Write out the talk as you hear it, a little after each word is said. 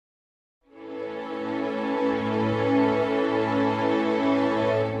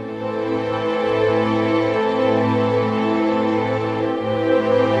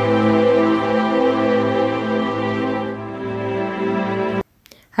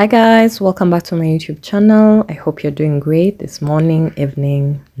Hi guys, welcome back to my YouTube channel. I hope you're doing great this morning,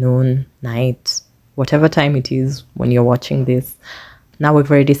 evening, noon, night, whatever time it is when you're watching this. Now we've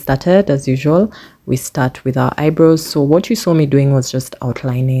already started as usual. We start with our eyebrows. So what you saw me doing was just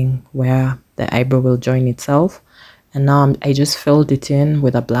outlining where the eyebrow will join itself. And now I just filled it in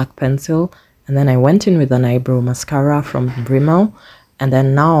with a black pencil. And then I went in with an eyebrow mascara from Rimmel. And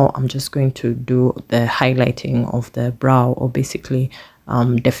then now I'm just going to do the highlighting of the brow, or basically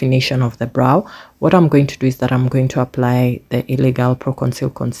definition of the brow. What I'm going to do is that I'm going to apply the Elegance Pro Conceal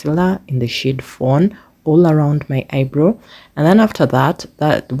Concealer in the shade Fawn all around my eyebrow. And then after that,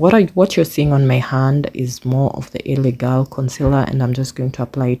 what you're seeing on my hand is more of the Elegance concealer, and I'm just going to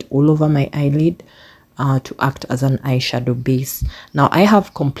apply it all over my eyelid to act as an eyeshadow base. Now I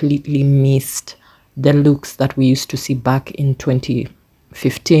have completely missed the looks that we used to see back in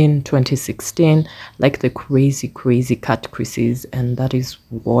 2015, 2016, like the crazy cut creases, and that is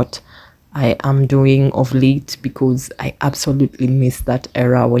what I am doing of late, because I absolutely miss that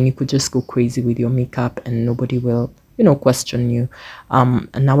era when you could just go crazy with your makeup and nobody will, question you. And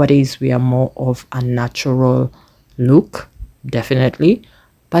nowadays we are more of a natural look, definitely.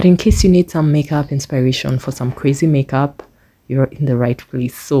 But in case you need some makeup inspiration for some crazy makeup, you're in the right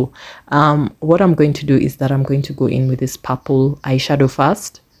place. So what I'm going to do is that I'm going to go in with this purple eyeshadow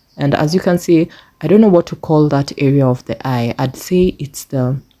first. And as you can see, I don't know what to call that area of the eye. I'd say it's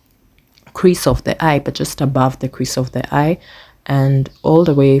the crease of the eye, but just above the crease of the eye, and all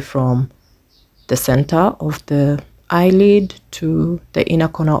the way from the center of the eyelid to the inner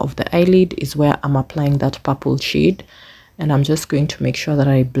corner of the eyelid is where I'm applying that purple shade. And I'm just going to make sure that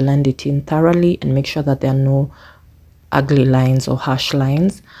I blend it in thoroughly and make sure that there are no ugly lines or harsh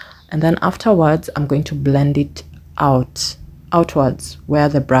lines. And then afterwards I'm going to blend it outwards where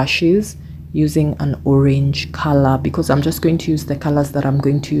the brush is, using an orange color, because I'm just going to use the colors that I'm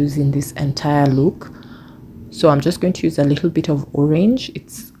going to use in this entire look. So I'm just going to use a little bit of orange.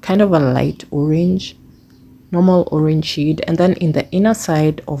 It's kind of a light orange, normal orange shade. And then in the inner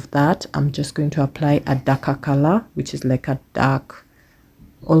side of that, I'm just going to apply a darker color, which is like a dark,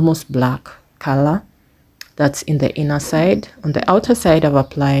 almost black color. That's in the inner side. On the outer side, I've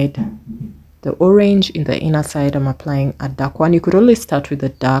applied the orange. In the inner side, I'm applying a dark one. You could always start with a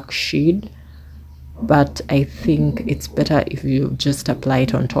dark shade, but I think it's better if you just apply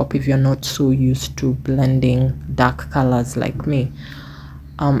it on top if you're not so used to blending dark colors like me.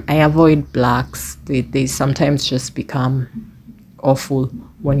 I avoid blacks. They sometimes just become awful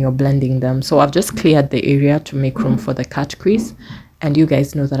when you're blending them. So I've just cleared the area to make room for the cut crease. And you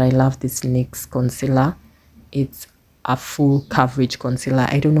guys know that I love this NYX concealer. It's a full coverage concealer.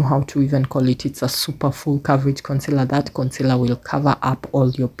 I don't know how to even call it. It's a super full coverage concealer. That concealer will cover up all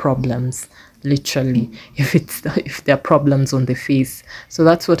your problems, literally, if there are problems on the face. So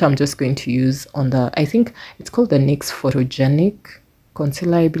that's what I'm just going to use on the, I think it's called the NYX Photogenic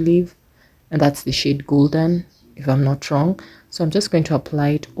concealer, I believe, and that's the shade Golden, if I'm not wrong. So I'm just going to apply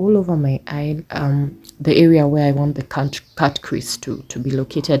it all over my eye, the area where I want the cut crease to be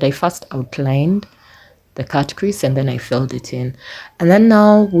located. I first outlined the cut crease and then I filled it in. And then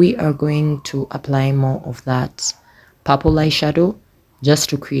now we are going to apply more of that purple eyeshadow just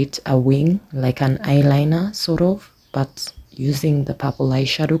to create a wing, like an eyeliner sort of, but using the purple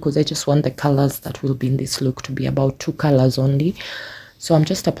eyeshadow because I just want the colors that will be in this look to be about 2 colors only. So I'm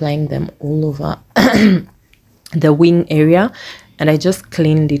just applying them all over the wing area, and I just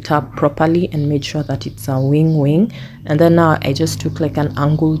cleaned it up properly and made sure that it's a wing. And then now I just took like an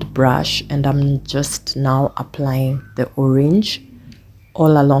angled brush and I'm just now applying the orange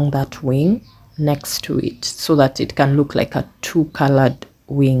all along that wing next to it, so that it can look like a 2-colored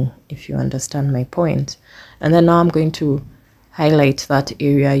wing, if you understand my point. And then now I'm going to highlight that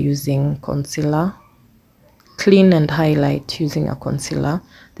area using concealer, clean and highlight using a concealer,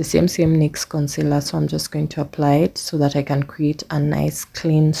 the same NYX concealer. So I'm just going to apply it so that I can create a nice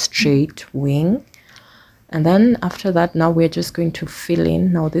clean straight wing. And then after that, now we're just going to fill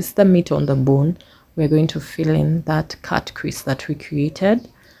in, now this is the meat on the bone, we're going to fill in that cut crease that we created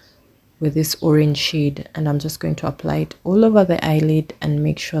with this orange shade. And I'm just going to apply it all over the eyelid and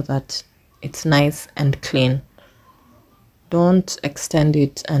make sure that it's nice and clean. Don't extend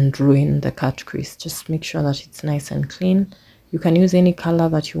it and ruin the cut crease. Just make sure that it's nice and clean. You can use any color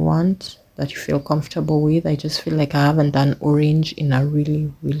that you want, that you feel comfortable with. I just feel like I haven't done orange in a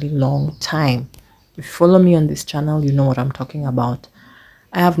really long time. If you follow me on this channel, you know what I'm talking about.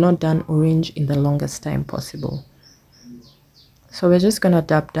 I have not done orange in the longest time possible. So we're just gonna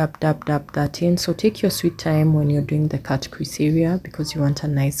dab that in. So take your sweet time when you're doing the cut crease area, because you want a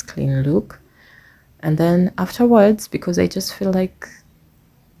nice clean look. And then afterwards, because I just feel like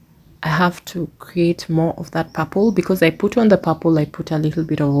I have to create more of that purple, because I put on the purple, I put a little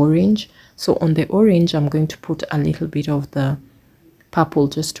bit of orange. So on the orange, I'm going to put a little bit of the purple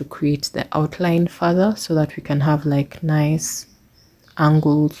just to create the outline further, so that we can have like nice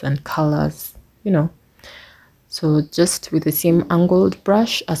angles and colors, you know. So just with the same angled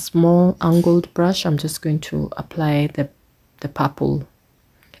brush, a small angled brush, I'm just going to apply the purple.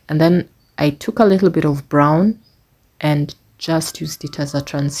 And then I took a little bit of brown and just used it as a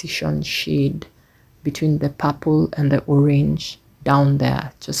transition shade between the purple and the orange down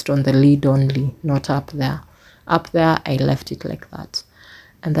there, just on the lid only, not up there. Up there, I left it like that.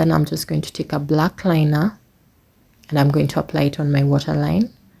 And then I'm just going to take a black liner and I'm going to apply it on my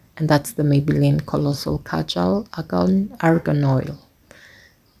waterline. And that's the Maybelline Colossal Kajal Argan Oil.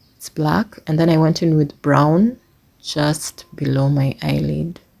 It's black. And then I went in with brown just below my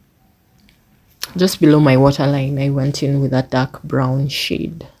eyelid. Just below my waterline, I went in with a dark brown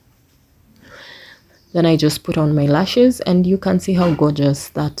shade. Then I just put on my lashes, and you can see how gorgeous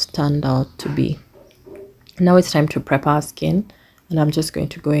that turned out to be. Now it's time to prep our skin, and I'm just going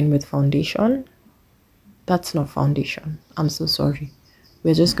to go in with foundation. That's not foundation. I'm so sorry.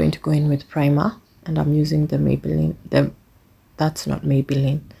 We're just going to go in with primer, and I'm using the Maybelline. That's not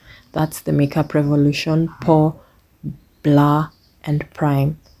Maybelline. That's the Makeup Revolution Pore Blur and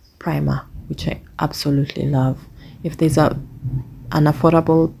Prime primer, which I absolutely love. If there's an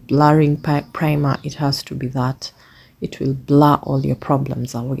affordable blurring primer, it has to be that. It will blur all your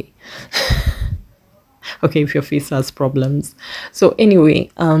problems away. Okay, if your face has problems. So anyway,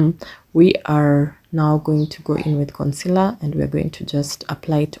 we are now going to go in with concealer, and we're going to just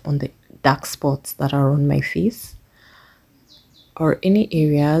apply it on the dark spots that are on my face, or any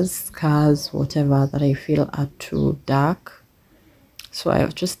areas, scars, whatever that I feel are too dark. So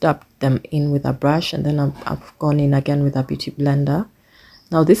I've just dabbed them in with a brush, and then I've gone in again with a beauty blender.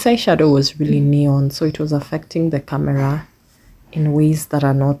 Now this eyeshadow was really neon, so it was affecting the camera in ways that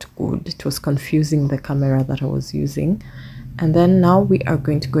are not good. It was confusing the camera that I was using. And then now we are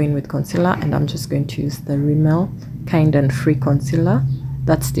going to go in with concealer, and I'm just going to use the Rimmel Kind and Free Concealer.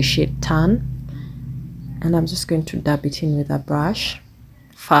 That's the shade Tan. And I'm just going to dab it in with a brush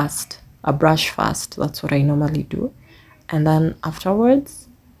first. That's what I normally do. And then afterwards,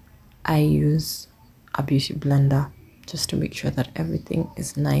 I use a beauty blender just to make sure that everything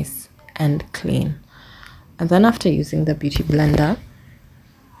is nice and clean. And then after using the beauty blender,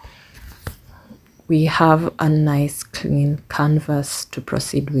 we have a nice clean canvas to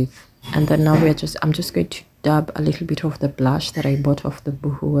proceed with. And then now I'm just going to dab a little bit of the blush that I bought off the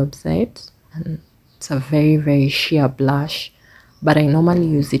Boohoo website. And it's a very, very sheer blush, but I normally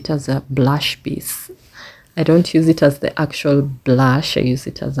use it as a blush base. I don't use it as the actual blush. I use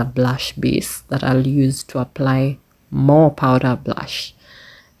it as a blush base that I'll use to apply more powder blush.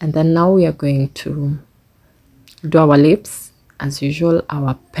 And then now we are going to do our lips. As usual,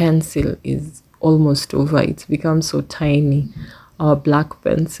 our pencil is almost over. It's become so tiny, our black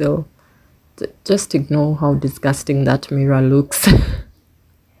pencil. Just ignore how disgusting that mirror looks.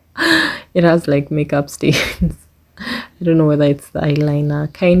 It has like makeup stains. I don't know whether it's the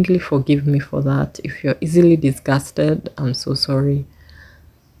eyeliner. Kindly forgive me for that. If you're easily disgusted, I'm so sorry.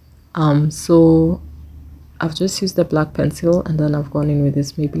 So I've just used the black pencil, and then I've gone in with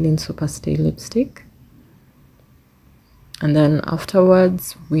this Maybelline Superstay lipstick. And then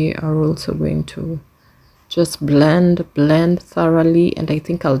afterwards, we are also going to just blend thoroughly. And I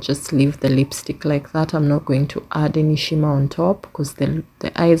think I'll just leave the lipstick like that. I'm not going to add any shimmer on top because the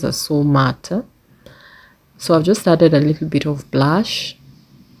eyes are so matte. So I've just added a little bit of blush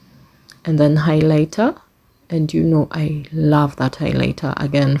and then highlighter. And you know I love that highlighter,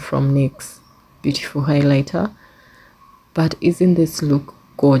 again from NYX. Beautiful highlighter. But isn't this look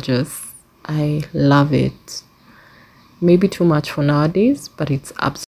gorgeous? I love it. Maybe too much for nowadays, but it's absolutely